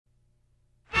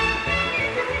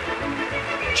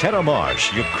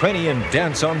Cheremosh Ukrainian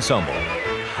Dance Ensemble,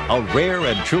 a rare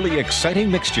and truly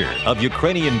exciting mixture of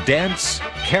Ukrainian dance,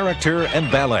 character, and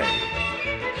ballet.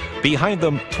 Behind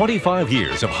them, 25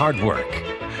 years of hard work,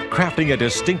 crafting a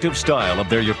distinctive style of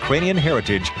their Ukrainian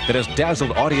heritage that has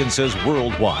dazzled audiences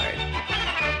worldwide.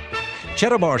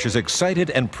 Cheremosh is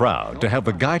excited and proud to have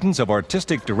the guidance of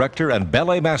artistic director and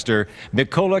ballet master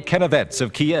Mykola Kanevets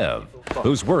of Kiev,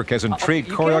 whose work has intrigued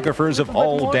choreographers of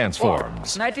all dance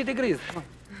forms. 90 degrees.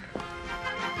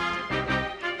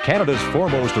 Canada's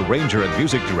foremost arranger and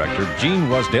music director, Gene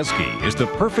Wozdeski, is the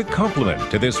perfect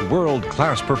complement to this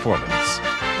world-class performance.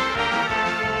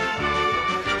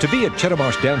 To be a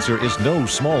Cheremosh dancer is no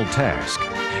small task.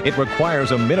 It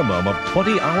requires a minimum of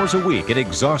 20 hours a week in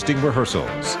exhausting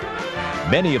rehearsals.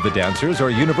 Many of the dancers are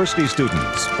university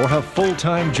students or have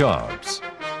full-time jobs.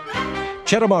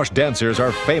 Cheremosh dancers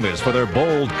are famous for their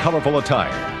bold, colorful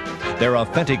attire. Their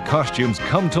authentic costumes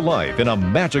come to life in a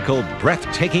magical,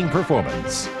 breathtaking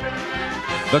performance.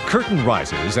 The curtain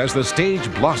rises as the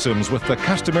stage blossoms with the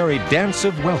customary dance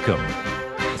of welcome.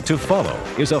 To follow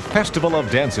is a festival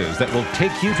of dances that will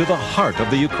take you to the heart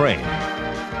of the Ukraine.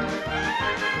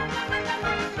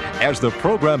 As the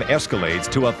program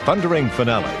escalates to a thundering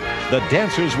finale, the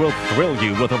dancers will thrill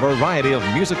you with a variety of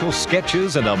musical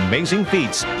sketches and amazing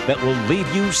feats that will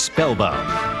leave you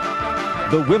spellbound.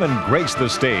 The women grace the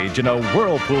stage in a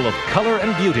whirlpool of color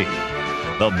and beauty.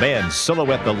 The men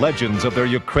silhouette the legends of their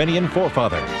Ukrainian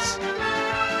forefathers.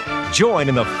 Join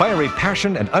in the fiery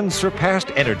passion and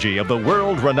unsurpassed energy of the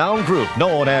world-renowned group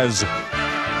known as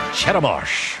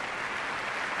Cheremosh.